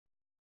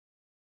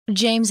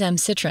James M.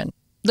 Citrin,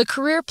 The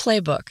Career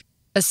Playbook,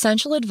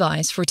 Essential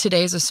Advice for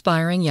Today's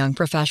Aspiring Young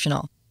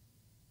Professional.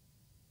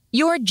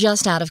 You're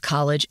just out of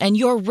college and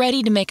you're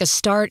ready to make a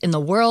start in the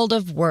world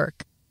of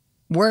work.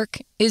 Work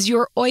is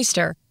your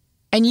oyster,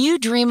 and you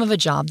dream of a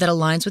job that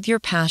aligns with your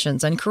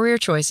passions and career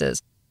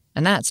choices,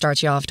 and that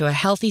starts you off to a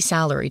healthy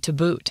salary to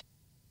boot.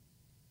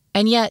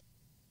 And yet,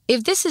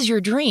 if this is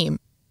your dream,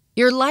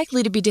 you're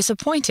likely to be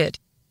disappointed,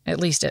 at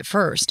least at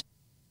first.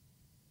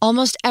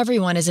 Almost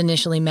everyone is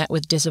initially met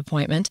with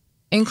disappointment,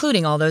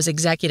 including all those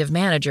executive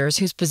managers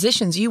whose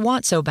positions you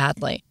want so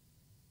badly.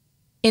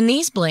 In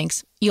these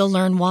blinks, you'll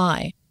learn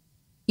why.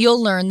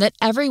 You'll learn that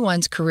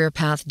everyone's career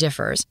path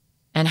differs,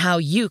 and how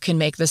you can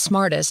make the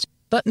smartest,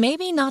 but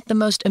maybe not the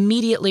most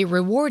immediately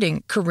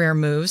rewarding career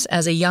moves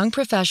as a young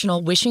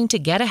professional wishing to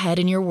get ahead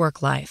in your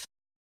work life.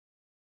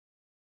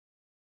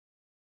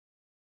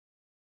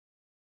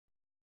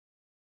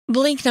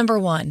 Blink number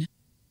 1.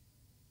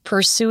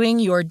 Pursuing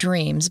your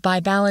dreams by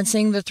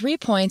balancing the 3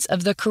 points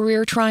of the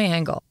career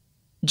triangle: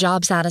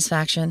 job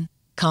satisfaction,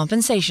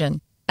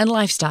 compensation, and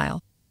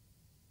lifestyle.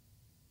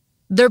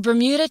 The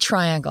Bermuda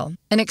Triangle,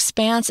 an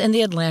expanse in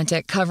the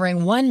Atlantic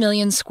covering 1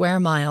 million square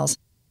miles,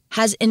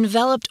 has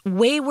enveloped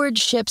wayward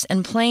ships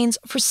and planes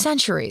for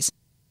centuries.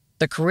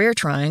 The career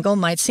triangle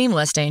might seem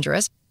less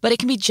dangerous, but it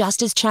can be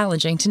just as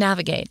challenging to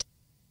navigate.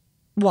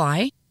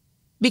 Why?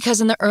 Because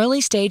in the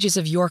early stages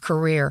of your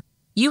career,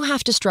 you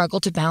have to struggle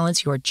to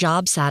balance your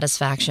job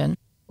satisfaction,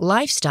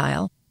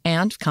 lifestyle,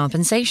 and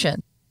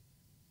compensation.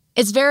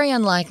 It's very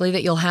unlikely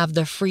that you'll have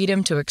the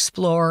freedom to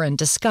explore and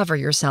discover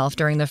yourself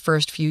during the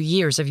first few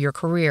years of your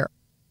career.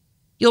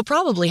 You'll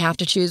probably have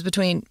to choose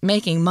between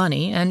making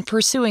money and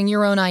pursuing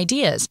your own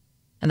ideas,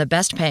 and the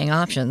best-paying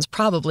options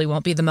probably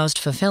won't be the most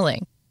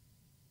fulfilling.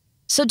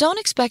 So don't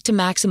expect to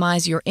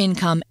maximize your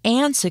income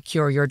and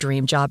secure your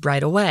dream job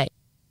right away.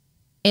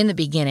 In the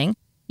beginning,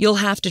 you'll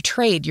have to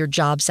trade your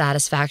job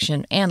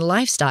satisfaction and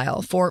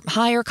lifestyle for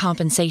higher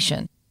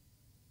compensation.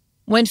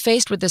 When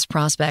faced with this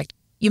prospect,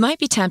 you might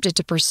be tempted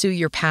to pursue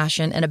your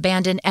passion and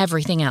abandon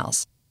everything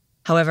else.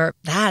 However,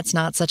 that's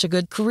not such a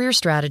good career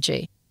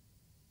strategy.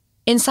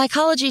 In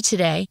Psychology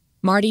Today,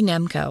 Marty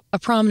Nemko, a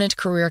prominent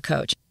career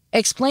coach,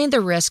 explained the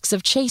risks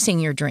of chasing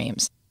your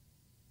dreams.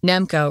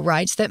 Nemko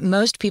writes that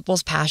most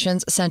people's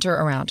passions center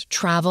around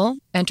travel,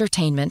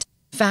 entertainment,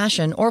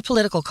 fashion, or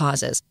political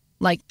causes,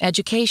 like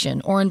education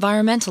or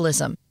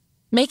environmentalism,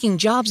 making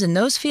jobs in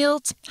those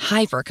fields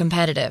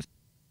hyper-competitive.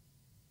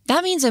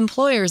 That means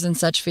employers in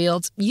such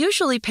fields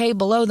usually pay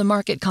below the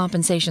market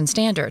compensation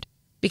standard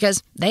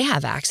because they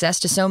have access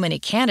to so many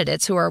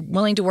candidates who are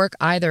willing to work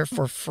either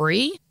for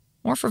free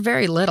or for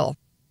very little.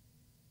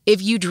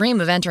 If you dream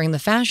of entering the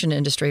fashion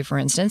industry, for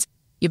instance,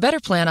 you better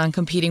plan on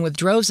competing with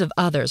droves of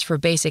others for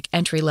basic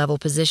entry-level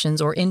positions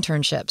or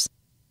internships.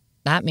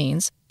 That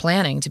means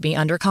planning to be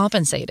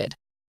undercompensated.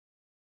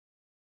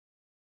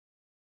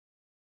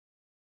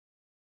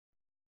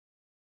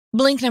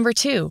 Blink number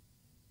 2.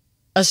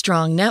 A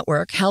strong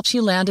network helps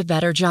you land a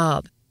better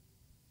job.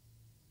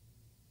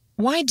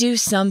 Why do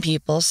some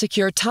people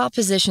secure top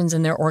positions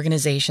in their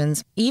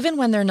organizations even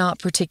when they're not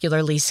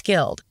particularly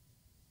skilled?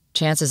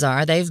 Chances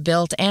are they've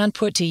built and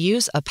put to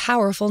use a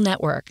powerful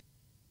network.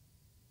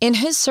 In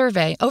his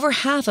survey, over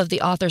half of the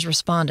author's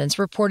respondents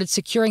reported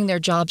securing their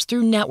jobs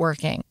through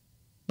networking,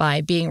 by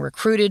being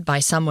recruited by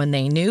someone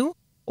they knew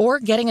or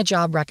getting a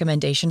job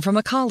recommendation from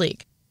a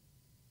colleague.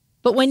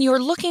 But when you're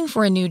looking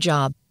for a new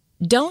job,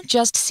 don't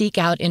just seek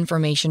out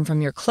information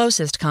from your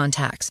closest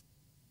contacts.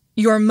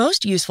 Your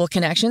most useful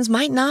connections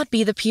might not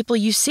be the people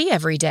you see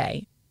every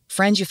day.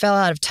 Friends you fell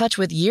out of touch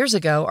with years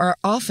ago are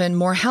often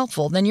more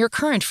helpful than your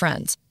current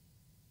friends.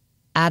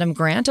 Adam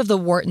Grant of the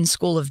Wharton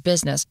School of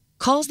Business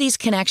calls these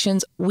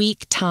connections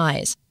weak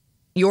ties.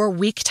 Your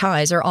weak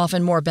ties are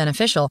often more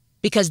beneficial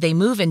because they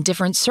move in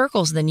different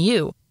circles than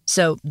you,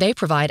 so they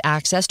provide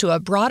access to a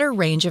broader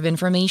range of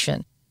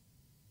information.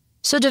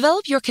 So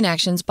develop your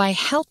connections by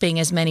helping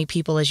as many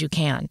people as you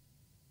can.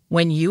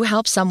 When you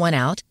help someone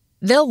out,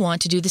 they'll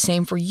want to do the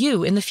same for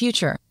you in the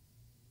future.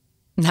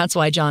 That's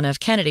why John F.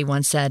 Kennedy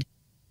once said,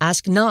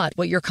 "Ask not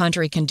what your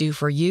country can do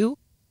for you,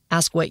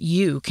 ask what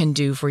you can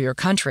do for your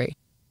country."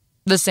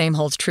 The same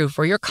holds true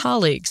for your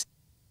colleagues.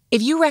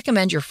 If you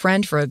recommend your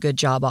friend for a good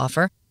job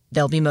offer,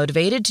 they'll be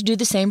motivated to do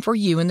the same for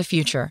you in the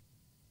future.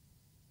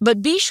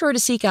 But be sure to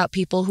seek out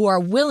people who are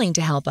willing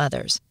to help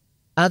others.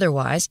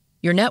 Otherwise,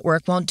 your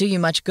network won't do you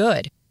much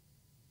good.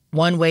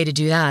 One way to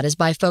do that is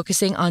by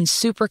focusing on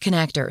super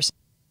connectors,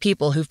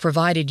 people who've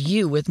provided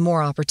you with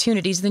more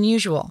opportunities than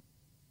usual.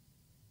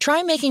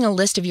 Try making a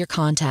list of your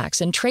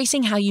contacts and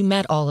tracing how you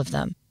met all of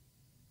them.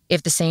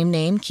 If the same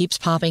name keeps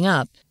popping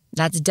up,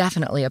 that's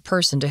definitely a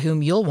person to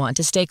whom you'll want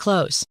to stay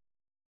close.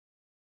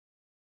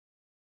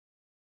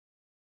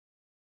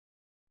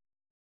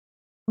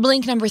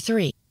 Blink number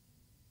 3.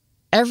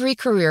 Every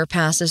career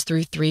passes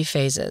through 3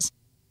 phases: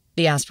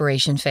 the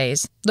aspiration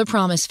phase, the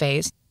promise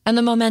phase, and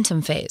the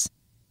momentum phase.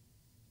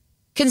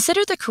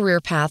 Consider the career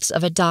paths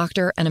of a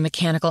doctor and a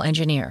mechanical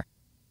engineer.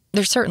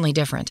 They're certainly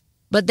different,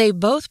 but they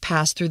both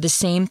pass through the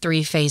same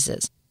 3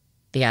 phases.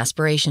 the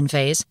Aspiration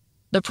Phase,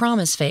 the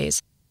Promise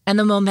Phase, and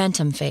the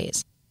Momentum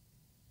Phase.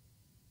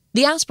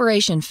 The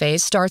Aspiration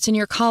Phase starts in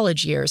your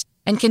college years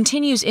and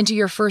continues into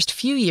your first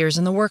few years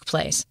in the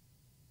workplace.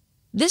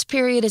 This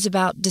period is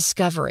about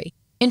discovery,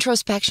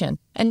 introspection,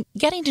 and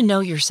getting to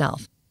know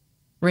yourself.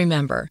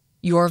 Remember,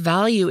 your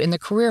value in the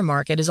career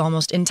market is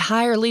almost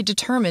entirely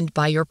determined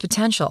by your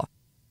potential.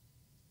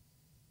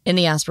 In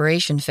the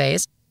Aspiration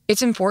Phase,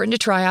 it's important to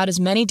try out as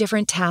many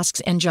different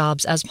tasks and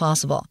jobs as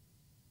possible.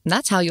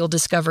 That's how you'll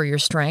discover your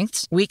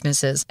strengths,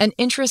 weaknesses, and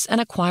interests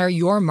and acquire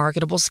your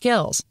marketable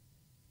skills.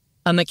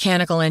 A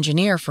mechanical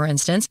engineer, for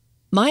instance,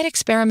 might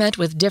experiment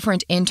with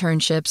different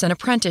internships and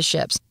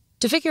apprenticeships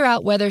to figure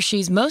out whether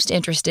she's most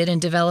interested in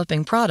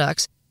developing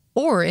products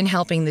or in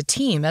helping the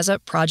team as a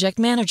project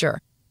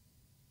manager.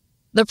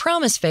 The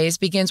Promise Phase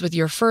begins with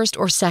your first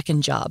or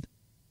second job.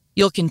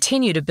 You'll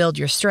continue to build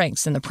your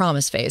strengths in the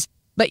Promise Phase,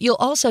 but you'll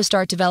also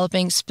start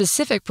developing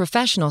specific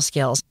professional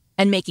skills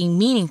and making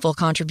meaningful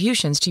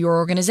contributions to your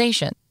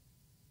organization.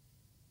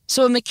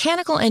 So a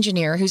mechanical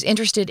engineer who's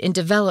interested in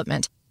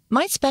development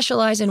might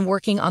specialize in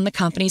working on the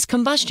company's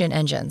combustion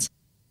engines.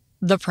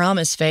 The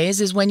Promise Phase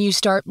is when you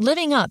start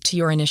living up to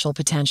your initial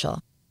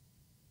potential.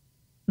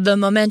 The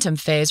Momentum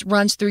Phase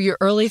runs through your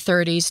early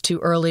 30s to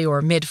early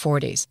or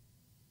mid-40s.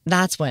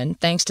 That's when,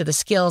 thanks to the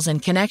skills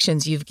and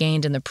connections you've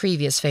gained in the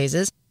previous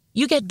phases,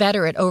 you get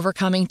better at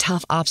overcoming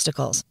tough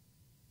obstacles.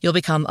 You'll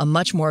become a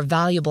much more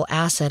valuable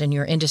asset in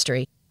your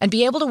industry and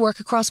be able to work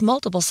across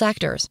multiple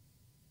sectors.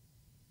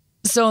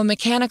 So a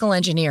mechanical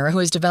engineer who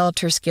has developed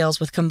her skills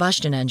with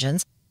combustion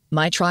engines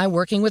might try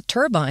working with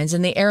turbines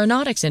in the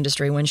aeronautics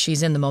industry when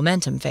she's in the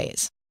Momentum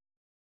Phase.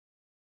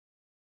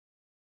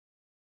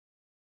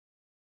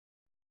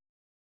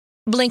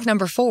 Blink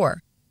number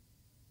 4.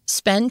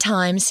 Spend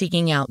time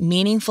seeking out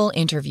meaningful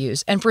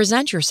interviews and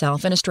present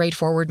yourself in a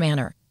straightforward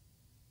manner.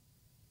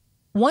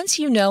 Once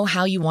you know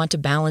how you want to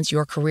balance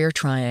your career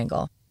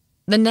triangle,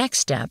 the next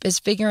step is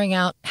figuring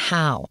out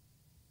how.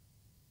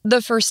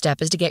 The first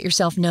step is to get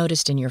yourself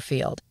noticed in your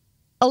field.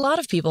 A lot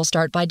of people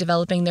start by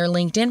developing their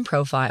LinkedIn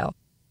profile.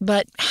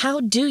 But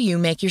how do you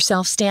make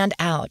yourself stand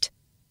out?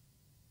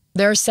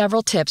 There are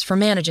several tips for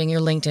managing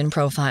your LinkedIn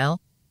profile.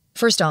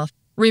 First off,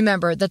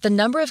 remember that the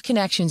number of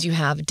connections you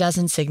have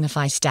doesn't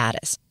signify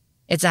status.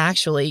 It's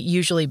actually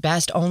usually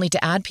best only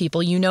to add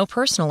people you know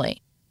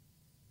personally.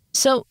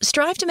 So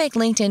strive to make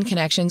LinkedIn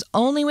connections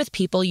only with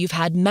people you've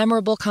had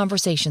memorable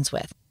conversations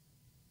with.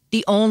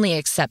 The only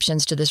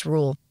exceptions to this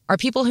rule are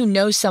people who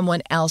know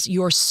someone else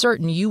you're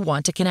certain you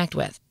want to connect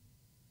with.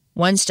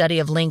 One study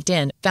of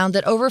LinkedIn found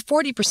that over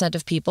 40%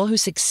 of people who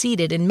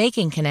succeeded in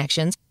making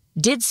connections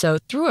did so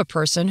through a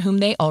person whom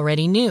they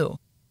already knew.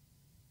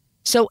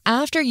 So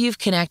after you've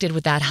connected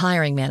with that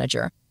hiring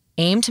manager,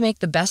 aim to make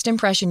the best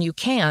impression you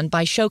can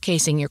by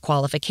showcasing your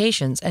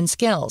qualifications and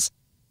skills.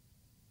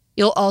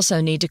 You'll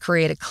also need to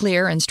create a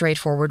clear and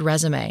straightforward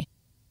resume.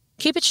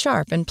 Keep it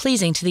sharp and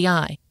pleasing to the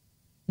eye.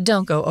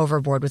 Don't go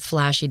overboard with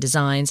flashy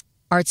designs.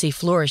 Artsy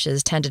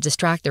flourishes tend to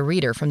distract the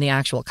reader from the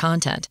actual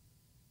content.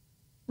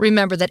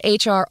 Remember that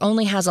HR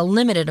only has a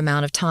limited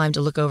amount of time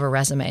to look over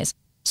resumes,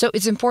 so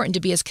it's important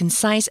to be as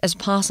concise as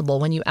possible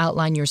when you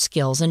outline your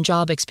skills and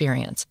job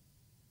experience.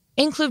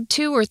 Include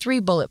 2 or 3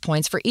 bullet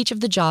points for each of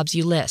the jobs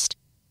you list.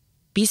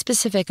 Be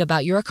specific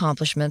about your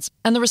accomplishments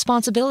and the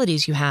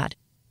responsibilities you had.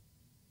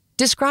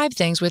 Describe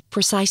things with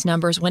precise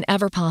numbers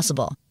whenever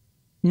possible.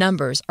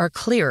 Numbers are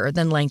clearer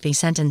than lengthy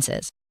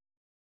sentences.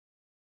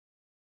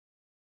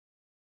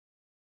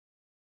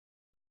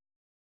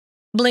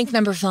 Blink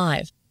number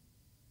 5.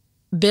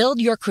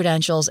 Build your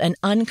credentials and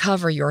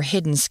uncover your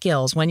hidden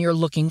skills when you're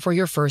looking for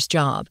your first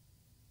job.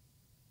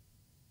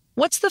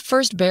 What's the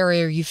first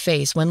barrier you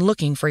face when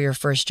looking for your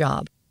first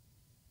job?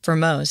 For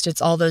most,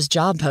 it's all those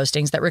job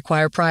postings that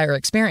require prior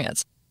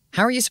experience.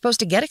 How are you supposed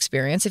to get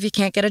experience if you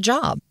can't get a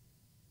job?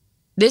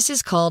 This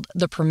is called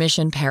the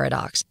permission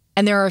paradox,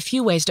 and there are a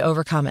few ways to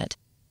overcome it.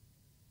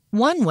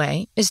 One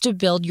way is to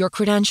build your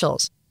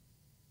credentials.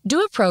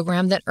 Do a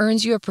program that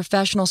earns you a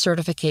professional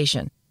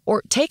certification,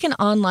 or take an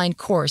online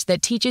course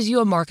that teaches you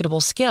a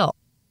marketable skill.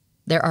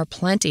 There are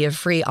plenty of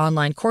free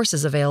online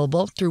courses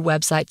available through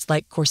websites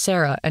like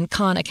Coursera and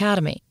Khan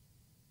Academy.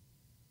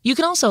 You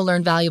can also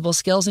learn valuable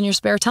skills in your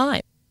spare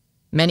time.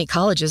 Many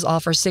colleges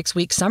offer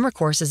 6-week summer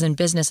courses in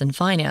business and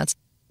finance,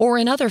 or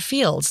in other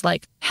fields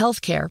like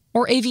healthcare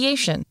or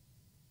aviation.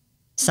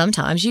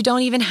 Sometimes you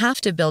don't even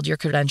have to build your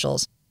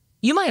credentials.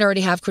 You might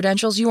already have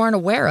credentials you aren't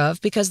aware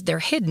of because they're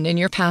hidden in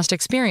your past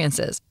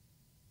experiences.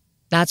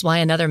 That's why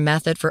another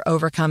method for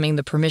overcoming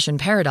the permission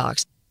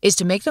paradox is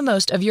to make the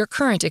most of your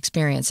current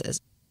experiences.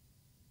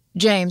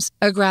 James,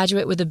 a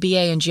graduate with a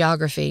BA in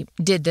geography,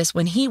 did this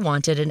when he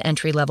wanted an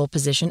entry-level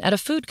position at a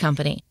food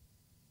company.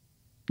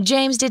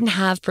 James didn't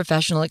have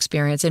professional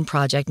experience in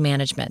project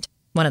management,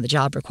 one of the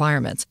job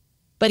requirements,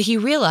 but he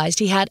realized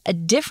he had a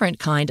different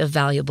kind of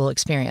valuable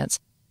experience.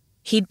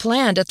 He'd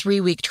planned a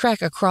 3-week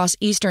trek across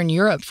Eastern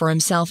Europe for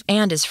himself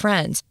and his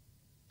friends.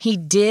 He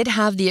did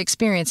have the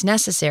experience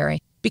necessary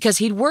because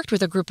he'd worked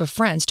with a group of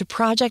friends to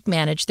project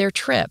manage their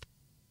trip.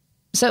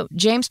 So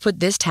James put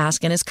this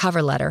task in his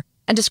cover letter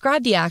and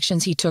described the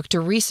actions he took to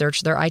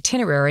research their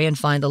itinerary and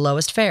find the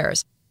lowest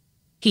fares.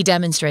 He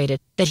demonstrated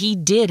that he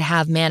did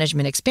have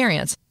management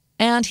experience,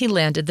 and he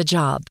landed the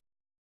job.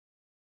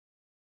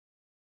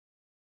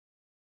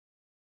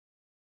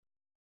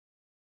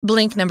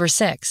 Blink number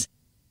 6.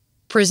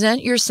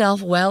 Present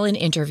yourself well in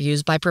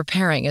interviews by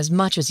preparing as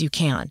much as you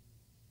can.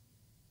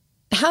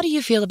 How do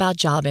you feel about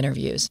job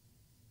interviews?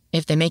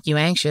 If they make you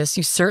anxious,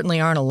 you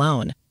certainly aren't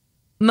alone.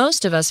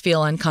 Most of us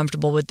feel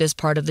uncomfortable with this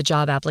part of the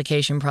job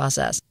application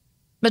process.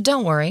 But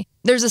don't worry,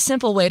 there's a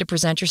simple way to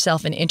present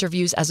yourself in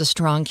interviews as a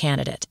strong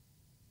candidate.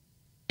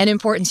 An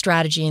important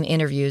strategy in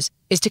interviews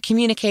is to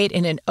communicate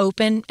in an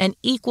open and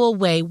equal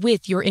way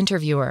with your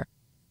interviewer.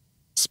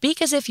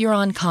 Speak as if you're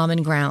on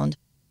common ground,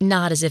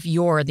 not as if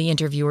you're the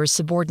interviewer's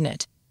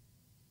subordinate.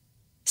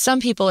 Some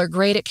people are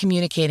great at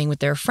communicating with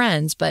their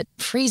friends, but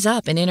freeze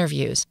up in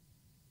interviews.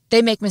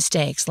 They make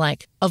mistakes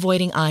like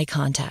avoiding eye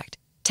contact,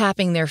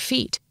 tapping their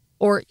feet,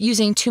 or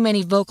using too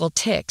many vocal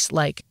tics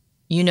like,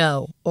 you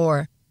know,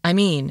 or I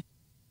mean.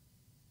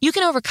 You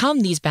can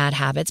overcome these bad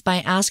habits by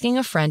asking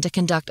a friend to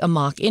conduct a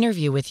mock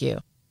interview with you,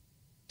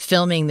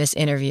 filming this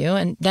interview,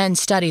 and then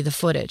study the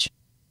footage.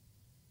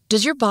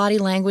 Does your body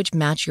language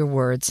match your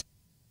words?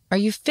 Are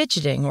you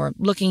fidgeting or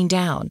looking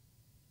down?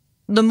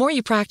 The more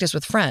you practice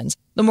with friends,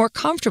 the more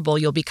comfortable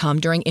you'll become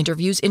during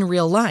interviews in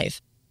real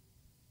life.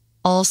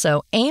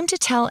 Also, aim to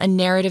tell a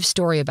narrative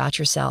story about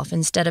yourself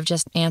instead of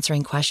just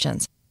answering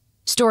questions.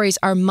 Stories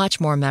are much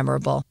more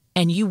memorable,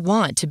 and you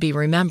want to be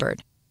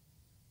remembered.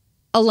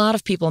 A lot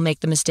of people make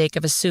the mistake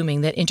of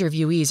assuming that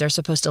interviewees are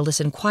supposed to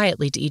listen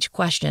quietly to each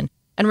question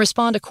and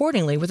respond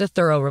accordingly with a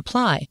thorough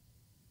reply.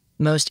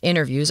 Most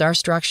interviews are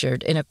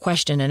structured in a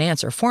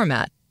question-and-answer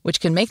format, which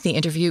can make the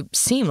interview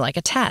seem like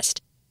a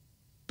test.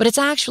 But it's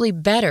actually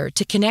better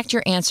to connect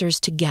your answers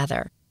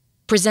together,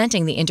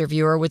 presenting the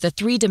interviewer with a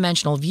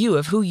three-dimensional view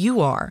of who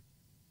you are.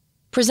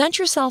 Present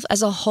yourself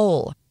as a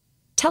whole.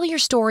 Tell your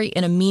story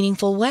in a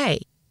meaningful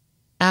way.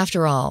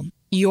 After all,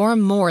 you're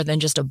more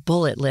than just a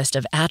bullet list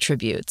of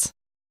attributes.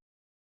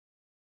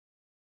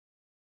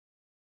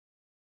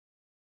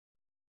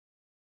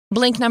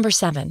 Blink number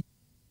 7.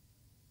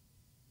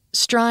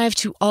 Strive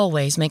to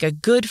always make a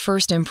good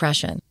first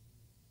impression.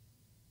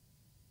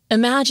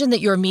 Imagine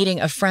that you're meeting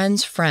a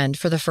friend's friend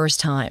for the first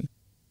time.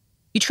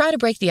 You try to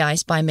break the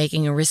ice by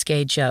making a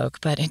risque joke,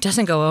 but it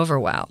doesn't go over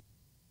well.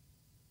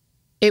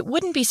 It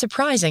wouldn't be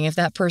surprising if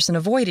that person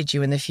avoided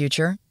you in the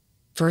future.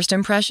 First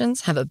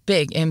impressions have a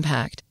big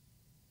impact.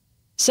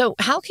 So,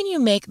 how can you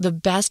make the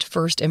best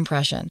first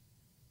impression?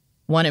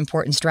 One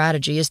important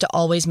strategy is to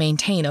always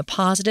maintain a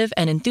positive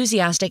and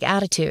enthusiastic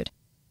attitude.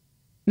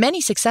 Many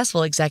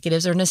successful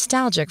executives are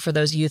nostalgic for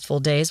those youthful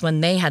days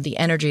when they had the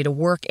energy to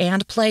work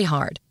and play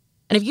hard.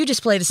 And if you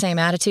display the same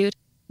attitude,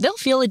 they'll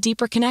feel a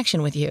deeper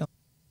connection with you.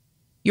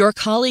 Your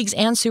colleagues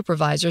and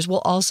supervisors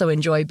will also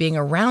enjoy being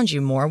around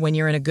you more when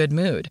you're in a good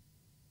mood.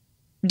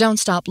 Don't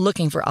stop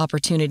looking for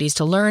opportunities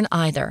to learn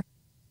either.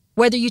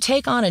 Whether you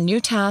take on a new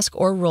task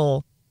or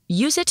role,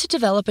 use it to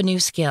develop a new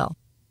skill.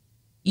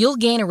 You'll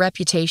gain a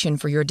reputation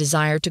for your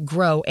desire to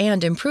grow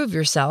and improve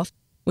yourself,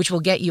 which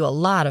will get you a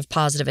lot of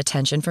positive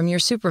attention from your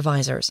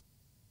supervisors.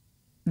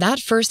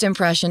 That first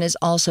impression is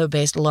also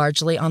based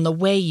largely on the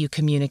way you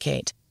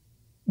communicate.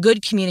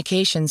 Good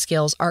communication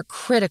skills are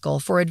critical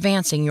for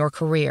advancing your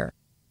career.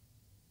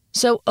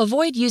 So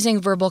avoid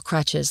using verbal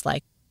crutches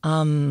like,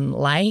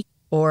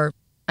 or,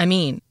 I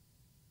mean.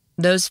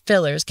 Those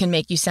fillers can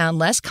make you sound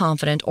less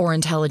confident or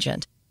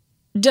intelligent.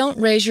 Don't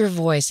raise your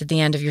voice at the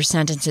end of your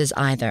sentences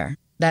either.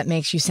 That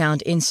makes you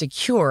sound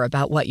insecure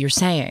about what you're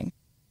saying.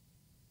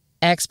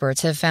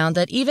 Experts have found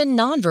that even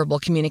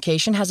nonverbal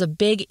communication has a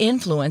big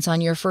influence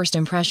on your first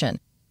impression.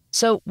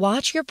 So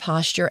watch your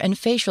posture and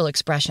facial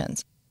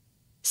expressions.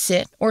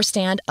 Sit or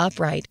stand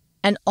upright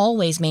and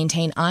always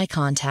maintain eye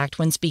contact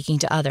when speaking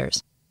to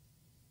others.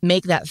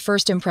 Make that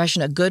first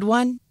impression a good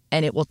one,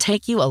 and it will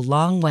take you a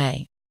long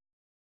way.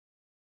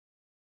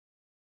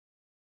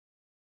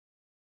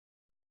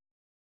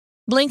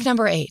 Blink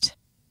number 8.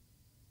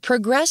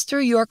 Progress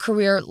through your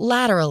career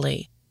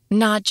laterally,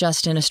 not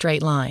just in a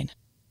straight line.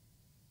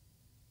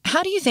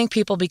 How do you think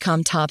people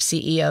become top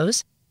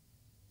CEOs?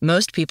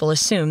 Most people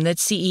assume that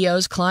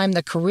CEOs climb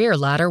the career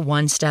ladder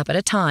one step at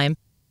a time,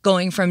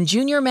 going from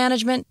junior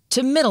management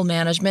to middle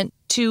management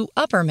to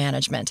upper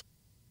management,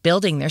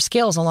 building their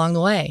skills along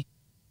the way.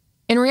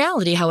 In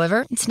reality,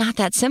 however, it's not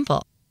that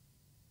simple.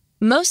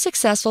 Most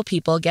successful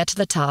people get to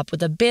the top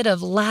with a bit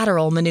of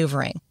lateral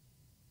maneuvering.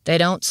 They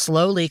don't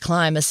slowly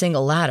climb a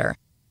single ladder.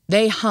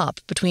 They hop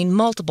between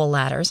multiple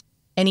ladders,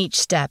 and each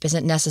step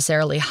isn't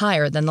necessarily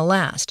higher than the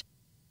last.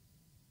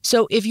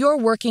 So if you're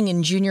working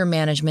in junior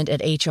management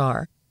at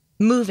HR,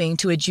 moving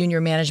to a junior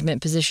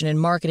management position in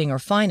marketing or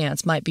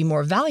finance might be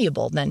more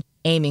valuable than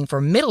aiming for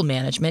middle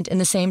management in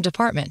the same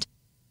department.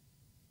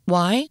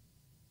 Why?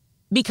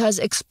 Because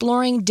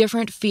exploring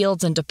different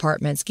fields and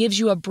departments gives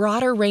you a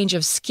broader range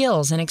of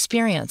skills and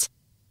experience.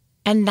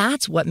 And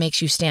that's what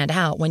makes you stand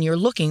out when you're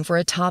looking for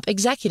a top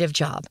executive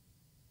job.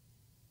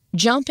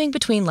 Jumping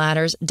between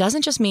ladders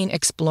doesn't just mean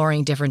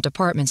exploring different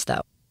departments,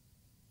 though.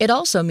 It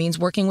also means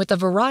working with a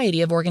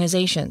variety of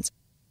organizations.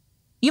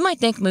 You might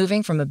think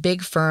moving from a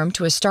big firm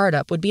to a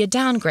startup would be a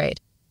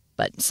downgrade,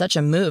 but such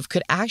a move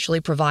could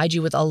actually provide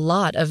you with a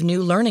lot of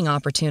new learning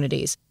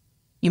opportunities.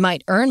 You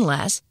might earn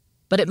less,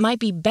 but it might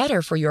be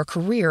better for your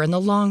career in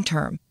the long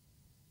term.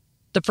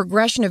 The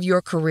progression of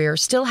your career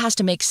still has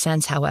to make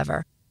sense,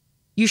 however.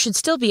 You should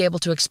still be able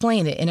to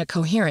explain it in a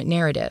coherent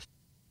narrative.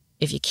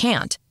 If you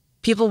can't,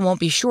 people won't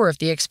be sure if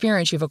the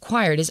experience you've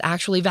acquired is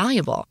actually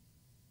valuable.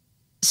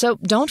 So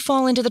don't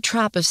fall into the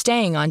trap of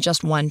staying on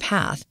just one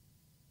path.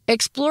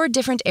 Explore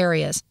different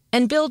areas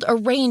and build a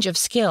range of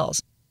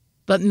skills,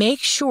 but make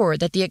sure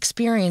that the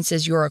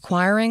experiences you're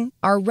acquiring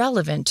are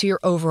relevant to your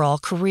overall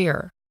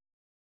career.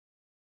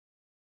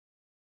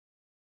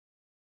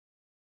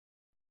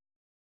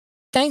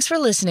 Thanks for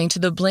listening to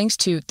the Blinks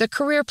to The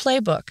Career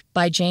Playbook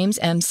by James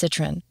M.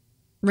 Citrin.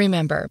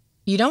 Remember,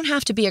 you don't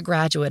have to be a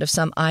graduate of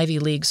some Ivy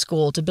League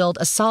school to build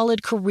a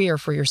solid career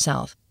for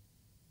yourself.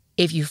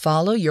 If you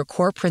follow your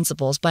core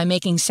principles by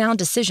making sound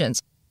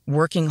decisions,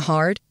 working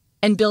hard,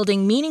 and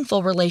building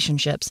meaningful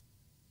relationships,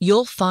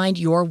 you'll find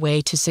your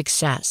way to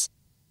success.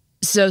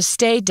 So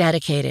stay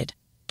dedicated,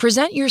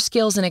 present your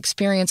skills and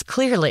experience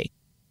clearly,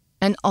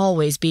 and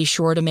always be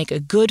sure to make a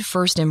good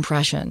first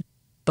impression,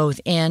 both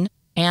in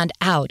and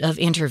out of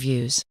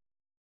interviews.